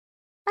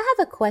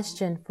have a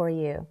question for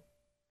you.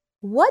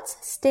 What's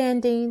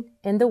standing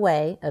in the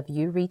way of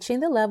you reaching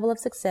the level of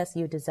success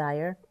you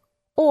desire,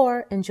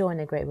 or enjoying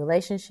a great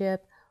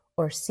relationship,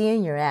 or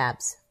seeing your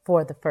abs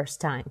for the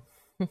first time?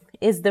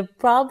 Is the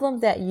problem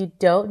that you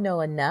don't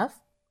know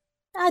enough?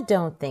 I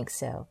don't think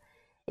so.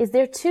 Is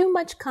there too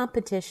much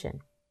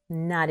competition?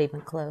 Not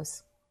even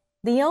close.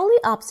 The only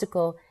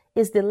obstacle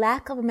is the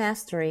lack of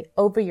mastery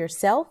over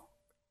yourself.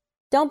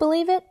 Don't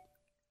believe it?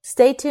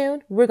 Stay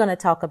tuned. We're going to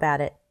talk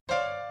about it.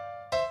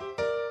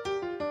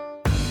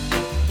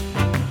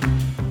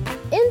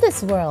 In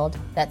this world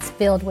that's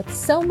filled with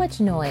so much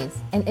noise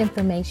and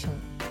information,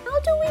 how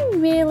do we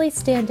really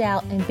stand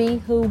out and be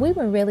who we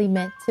were really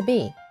meant to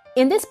be?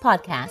 In this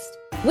podcast,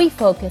 we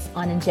focus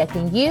on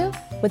injecting you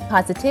with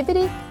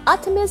positivity,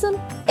 optimism,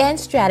 and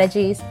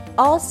strategies,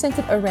 all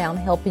centered around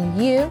helping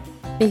you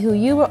be who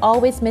you were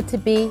always meant to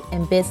be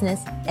in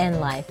business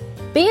and life.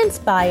 Be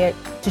inspired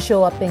to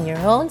show up in your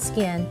own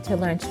skin, to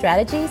learn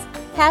strategies,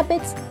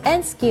 habits,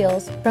 and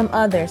skills from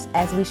others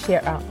as we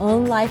share our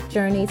own life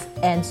journeys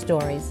and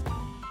stories.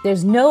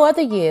 There's no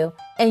other you,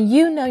 and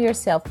you know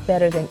yourself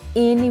better than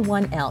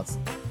anyone else.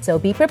 So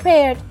be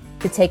prepared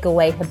to take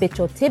away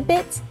habitual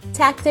tidbits,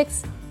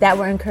 tactics that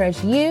will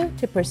encourage you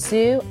to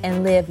pursue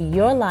and live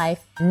your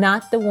life,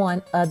 not the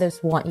one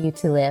others want you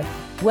to live.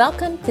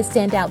 Welcome to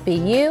Stand Out Be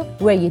You,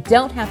 where you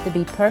don't have to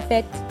be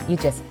perfect, you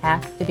just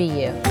have to be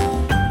you.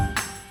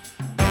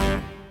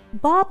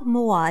 Bob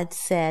Moawad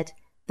said,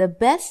 "The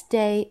best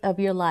day of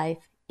your life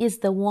is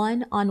the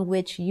one on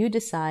which you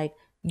decide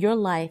your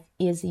life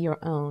is your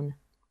own.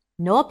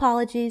 No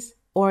apologies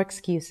or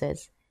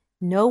excuses.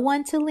 No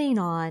one to lean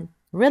on,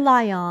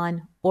 rely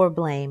on, or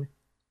blame.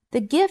 The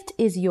gift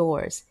is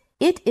yours.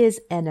 It is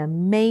an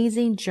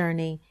amazing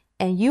journey,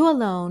 and you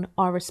alone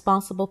are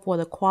responsible for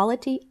the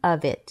quality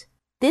of it.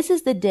 This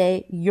is the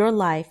day your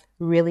life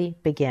really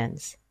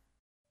begins."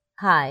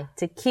 Hi,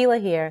 Tequila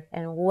here,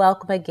 and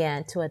welcome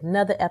again to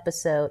another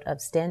episode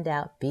of Stand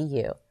Out Be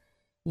You.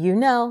 You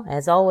know,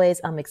 as always,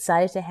 I'm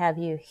excited to have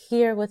you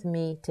here with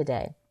me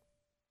today.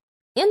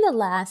 In the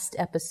last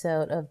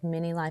episode of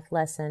Mini Life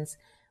Lessons,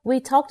 we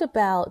talked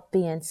about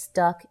being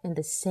stuck in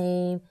the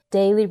same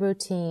daily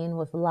routine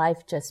with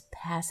life just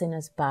passing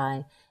us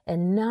by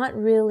and not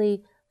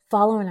really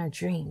following our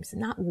dreams,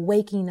 not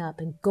waking up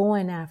and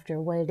going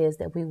after what it is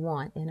that we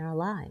want in our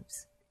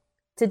lives.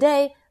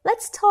 Today,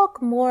 let's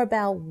talk more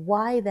about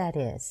why that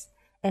is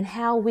and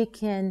how we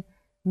can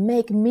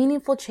make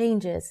meaningful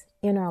changes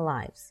in our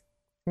lives.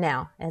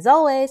 Now, as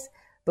always,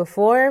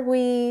 before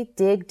we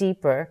dig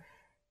deeper,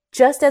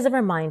 just as a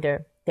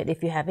reminder that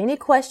if you have any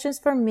questions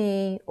for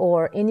me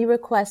or any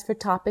requests for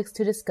topics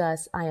to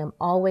discuss, I am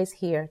always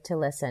here to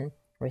listen,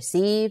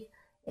 receive,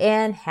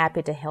 and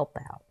happy to help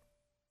out.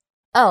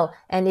 Oh,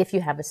 and if you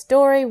have a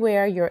story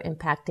where you're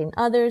impacting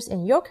others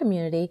in your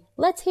community,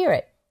 let's hear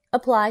it.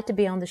 Apply to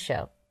be on the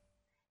show.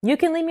 You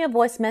can leave me a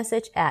voice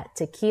message at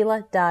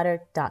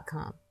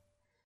tequiladaughter.com.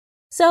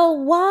 So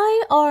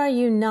why are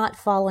you not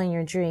following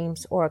your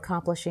dreams or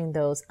accomplishing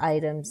those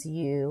items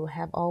you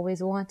have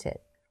always wanted?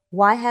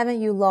 Why haven't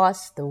you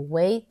lost the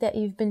weight that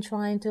you've been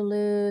trying to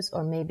lose,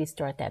 or maybe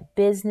start that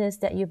business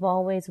that you've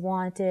always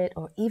wanted,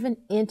 or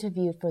even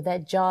interviewed for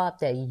that job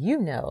that you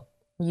know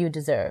you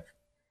deserve?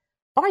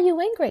 Are you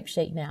in great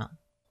shape now?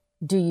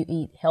 Do you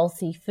eat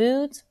healthy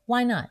foods?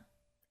 Why not?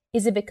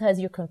 Is it because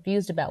you're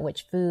confused about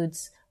which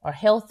foods are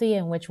healthy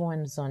and which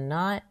ones are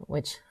not,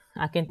 which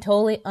I can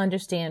totally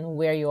understand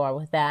where you are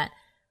with that?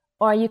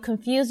 Or are you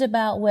confused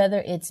about whether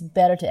it's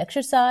better to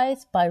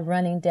exercise by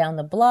running down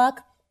the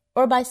block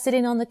or by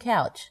sitting on the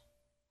couch?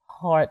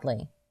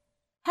 Hardly.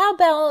 How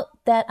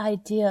about that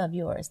idea of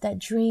yours, that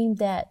dream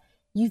that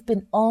you've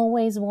been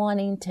always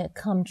wanting to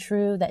come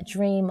true, that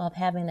dream of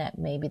having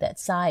that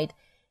side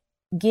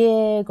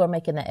gig or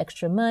making that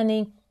extra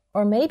money,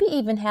 or maybe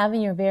even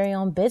having your very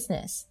own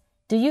business?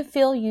 Do you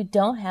feel you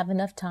don't have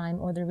enough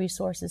time or the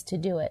resources to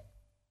do it?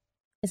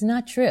 It's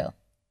not true.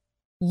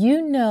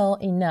 You know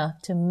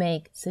enough to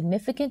make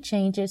significant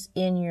changes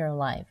in your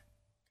life.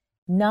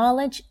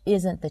 Knowledge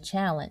isn't the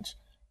challenge.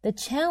 The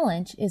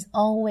challenge is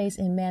always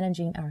in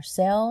managing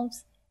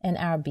ourselves and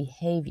our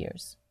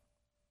behaviors.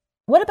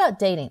 What about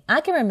dating? I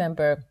can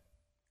remember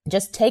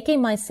just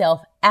taking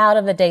myself out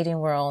of the dating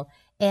world,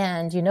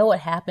 and you know what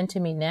happened to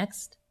me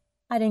next?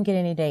 I didn't get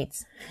any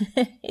dates.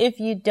 If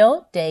you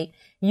don't date,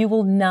 you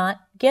will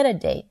not get a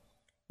date.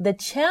 The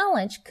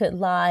challenge could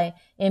lie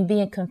in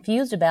being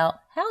confused about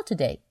how to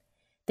date.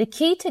 The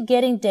key to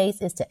getting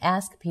dates is to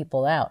ask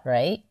people out,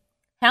 right?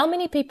 How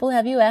many people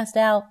have you asked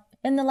out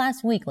in the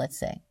last week, let's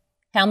say?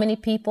 How many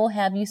people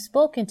have you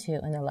spoken to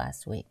in the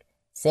last week?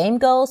 Same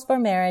goes for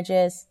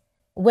marriages.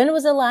 When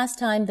was the last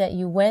time that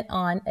you went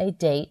on a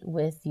date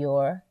with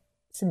your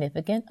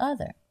significant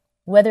other?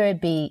 Whether it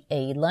be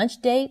a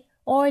lunch date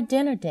or a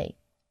dinner date.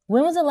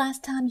 When was the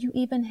last time you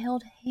even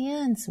held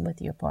hands with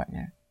your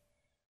partner?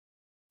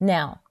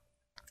 Now,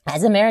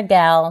 as a married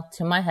gal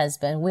to my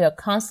husband, we are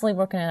constantly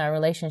working on our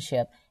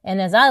relationship.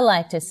 And as I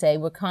like to say,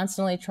 we're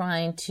constantly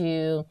trying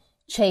to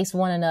chase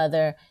one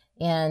another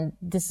And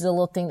this is a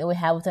little thing that we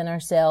have within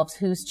ourselves.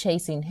 Who's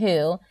chasing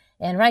who?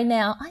 And right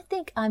now, I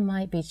think I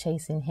might be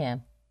chasing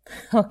him.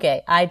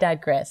 Okay, I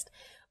digressed.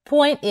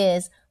 Point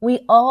is, we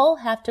all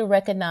have to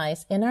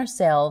recognize in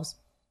ourselves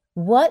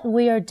what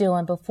we are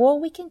doing before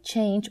we can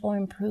change or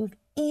improve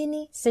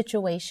any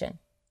situation.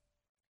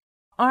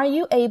 Are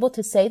you able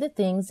to say the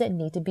things that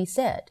need to be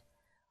said?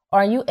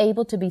 Are you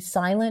able to be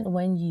silent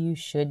when you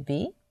should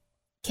be?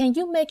 Can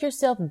you make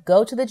yourself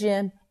go to the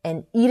gym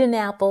and eat an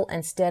apple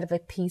instead of a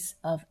piece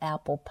of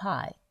apple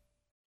pie?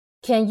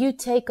 Can you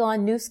take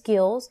on new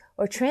skills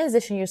or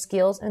transition your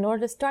skills in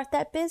order to start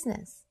that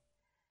business?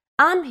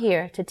 I'm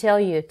here to tell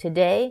you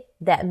today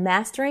that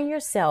mastering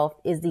yourself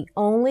is the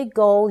only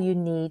goal you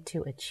need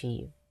to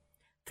achieve.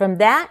 From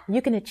that,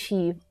 you can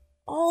achieve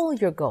all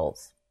your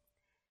goals.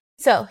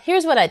 So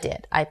here's what I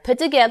did. I put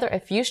together a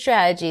few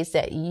strategies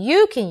that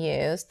you can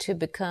use to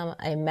become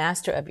a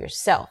master of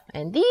yourself.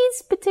 And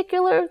these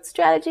particular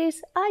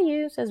strategies I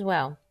use as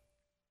well.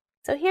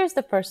 So here's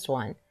the first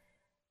one.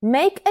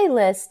 Make a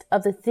list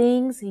of the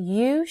things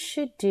you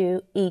should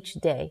do each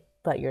day,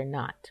 but you're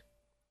not.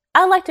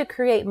 I like to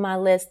create my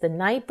list the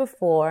night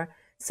before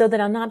so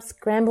that I'm not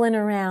scrambling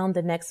around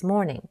the next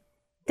morning.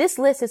 This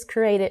list is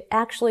created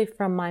actually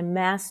from my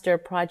master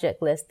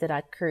project list that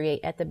I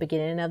create at the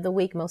beginning of the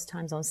week, most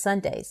times on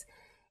Sundays.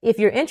 If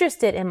you're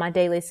interested in my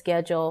daily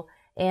schedule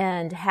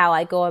and how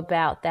I go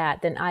about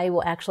that, then I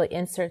will actually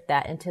insert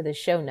that into the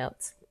show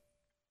notes.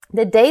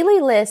 The daily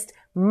list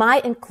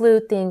might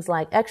include things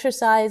like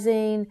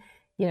exercising,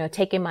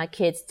 taking my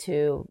kids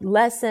to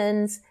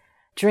lessons,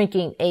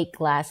 drinking 8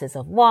 glasses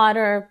of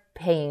water,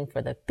 paying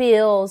for the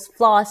bills,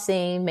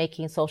 flossing,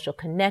 making social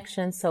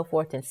connections, so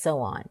forth and so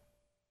on.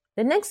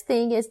 The next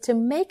thing is to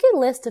make a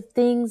list of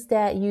things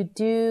that you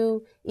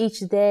do each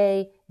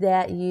day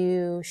that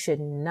you should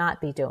not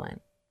be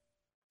doing.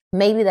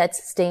 Maybe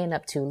that's staying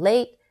up too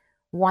late,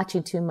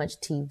 watching too much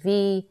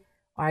TV.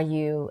 Are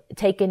you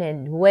taking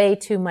in way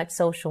too much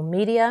social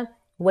media,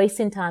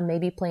 wasting time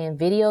maybe playing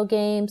video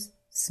games,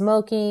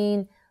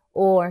 smoking,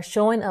 or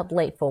showing up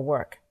late for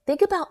work?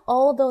 Think about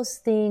all those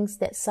things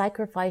that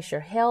sacrifice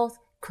your health,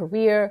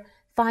 career,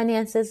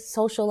 finances,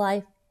 social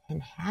life,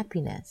 and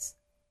happiness.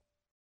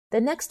 The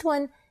next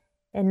one,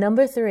 and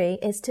number 3,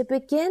 is to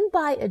begin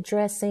by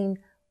addressing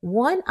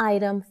one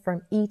item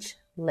from each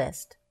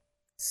list.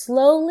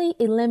 Slowly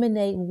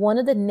eliminate one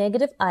of the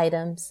negative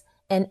items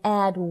and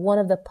add one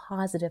of the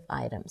positive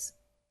items.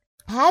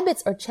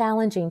 Habits are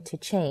challenging to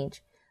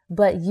change,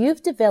 but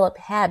you've developed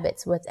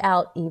habits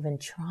without even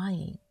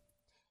trying.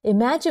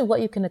 Imagine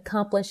what you can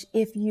accomplish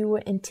if you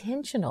were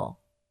intentional.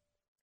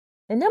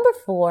 And number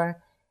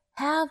 4,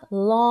 have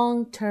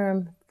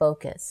long-term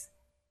focus.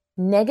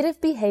 Negative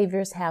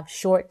behaviors have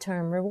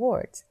short-term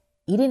rewards.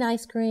 Eating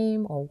ice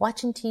cream or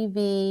watching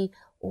TV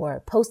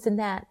or posting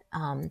that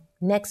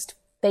next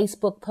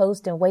Facebook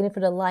post and waiting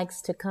for the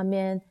likes to come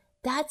in.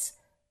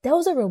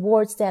 Those are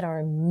rewards that are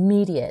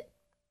immediate.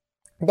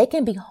 They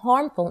can be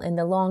harmful in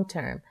the long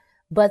term,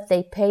 but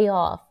they pay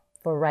off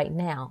for right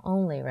now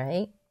only,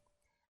 right?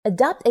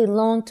 Adopt a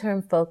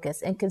long-term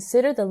focus and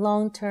consider the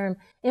long-term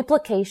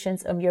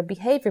implications of your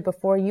behavior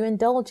before you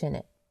indulge in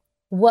it.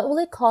 What will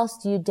it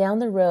cost you down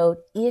the road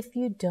if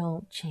you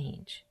don't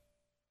change?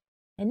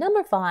 And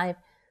number 5,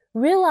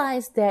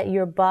 realize that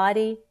your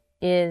body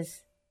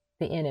is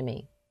the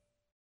enemy.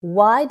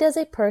 Why does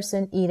a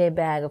person eat a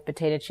bag of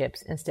potato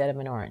chips instead of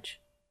an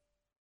orange?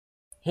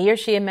 He or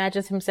she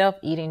imagines himself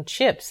eating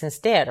chips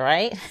instead,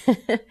 right?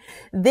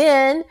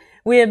 Then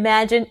we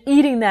imagine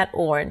eating that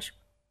orange.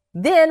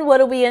 Then what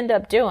do we end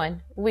up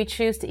doing? We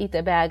choose to eat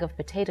the bag of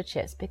potato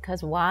chips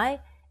because why?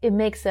 It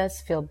makes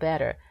us feel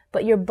better.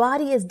 But your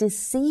body is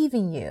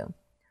deceiving you,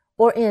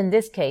 or in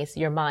this case,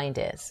 your mind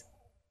is.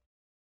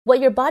 What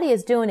your body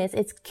is doing is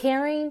it's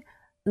caring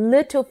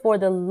little for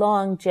the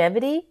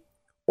longevity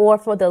or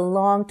for the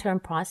long-term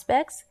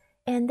prospects.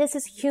 And this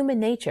is human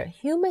nature.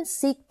 Humans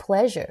seek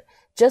pleasure,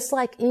 just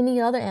like any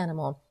other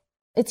animal.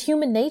 It's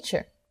human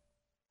nature.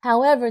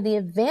 However, the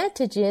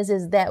advantage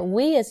is that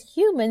we as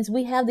humans,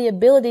 we have the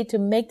ability to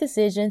make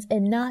decisions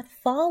and not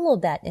follow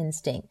that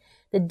instinct.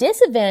 The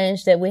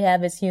disadvantage that we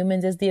have as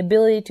humans is the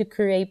ability to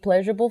create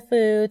pleasurable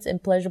foods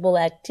and pleasurable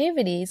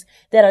activities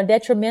that are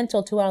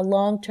detrimental to our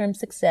long-term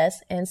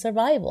success and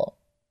survival.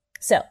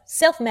 So,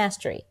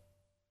 self-mastery,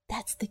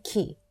 that's the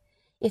key.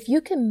 If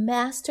you can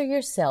master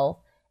yourself,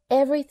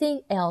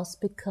 everything else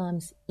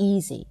becomes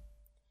easy.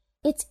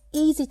 It's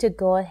easy to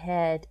go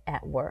ahead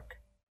at work.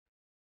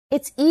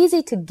 It's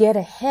easy to get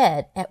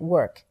ahead at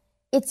work.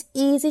 It's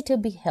easy to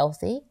be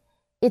healthy.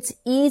 It's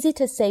easy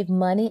to save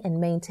money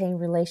and maintain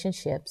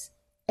relationships.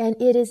 And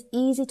it is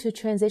easy to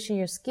transition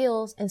your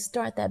skills and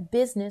start that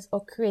business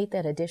or create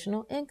that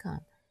additional income.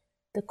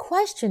 The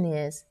question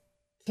is,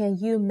 can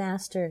you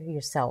master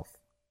yourself?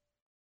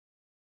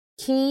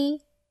 Key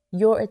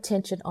your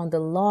attention on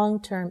the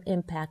long-term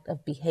impact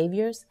of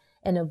behaviors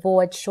and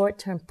avoid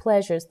short-term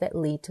pleasures that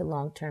lead to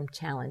long-term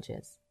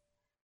challenges.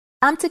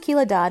 I'm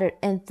Tequila Doddard,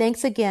 and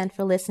thanks again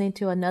for listening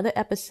to another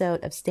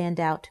episode of Stand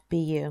Out, Be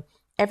You.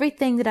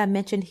 Everything that I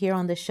mentioned here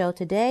on the show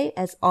today,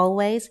 as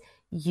always,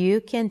 you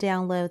can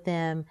download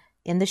them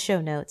in the show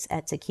notes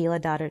at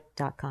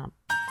tequiladaughter.com.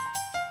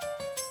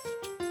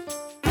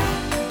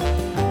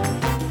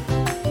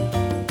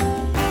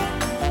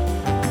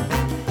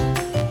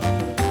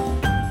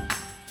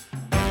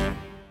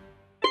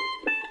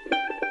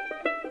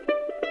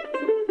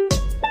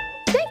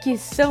 Thank you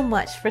so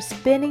much for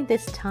spending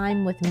this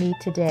time with me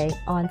today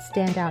on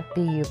Standout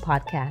BU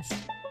podcast.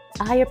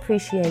 I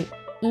appreciate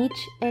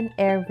each and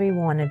every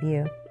one of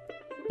you.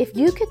 If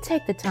you could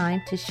take the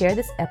time to share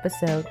this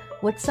episode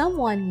with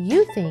someone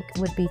you think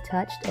would be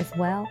touched as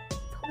well,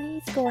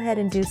 please go ahead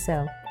and do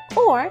so.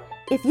 Or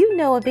if you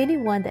know of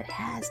anyone that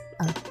has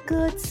a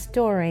good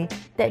story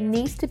that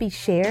needs to be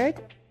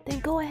shared, then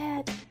go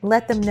ahead,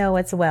 let them know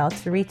as well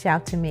to reach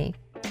out to me.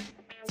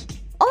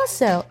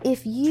 Also,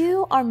 if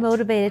you are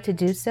motivated to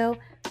do so,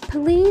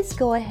 please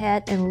go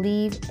ahead and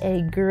leave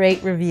a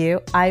great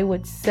review. I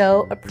would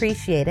so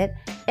appreciate it.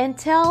 And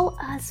tell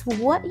us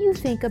what you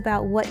think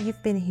about what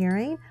you've been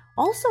hearing.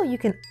 Also, you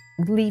can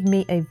leave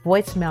me a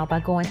voicemail by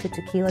going to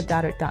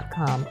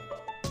tequiladaughter.com.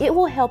 It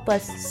will help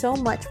us so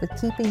much with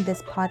keeping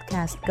this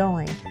podcast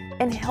going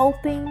and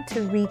helping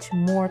to reach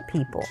more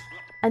people.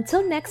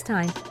 Until next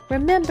time,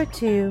 remember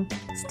to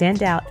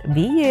stand out,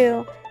 be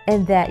you,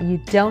 and that you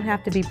don't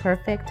have to be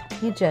perfect.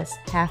 You just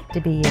have to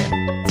be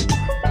you.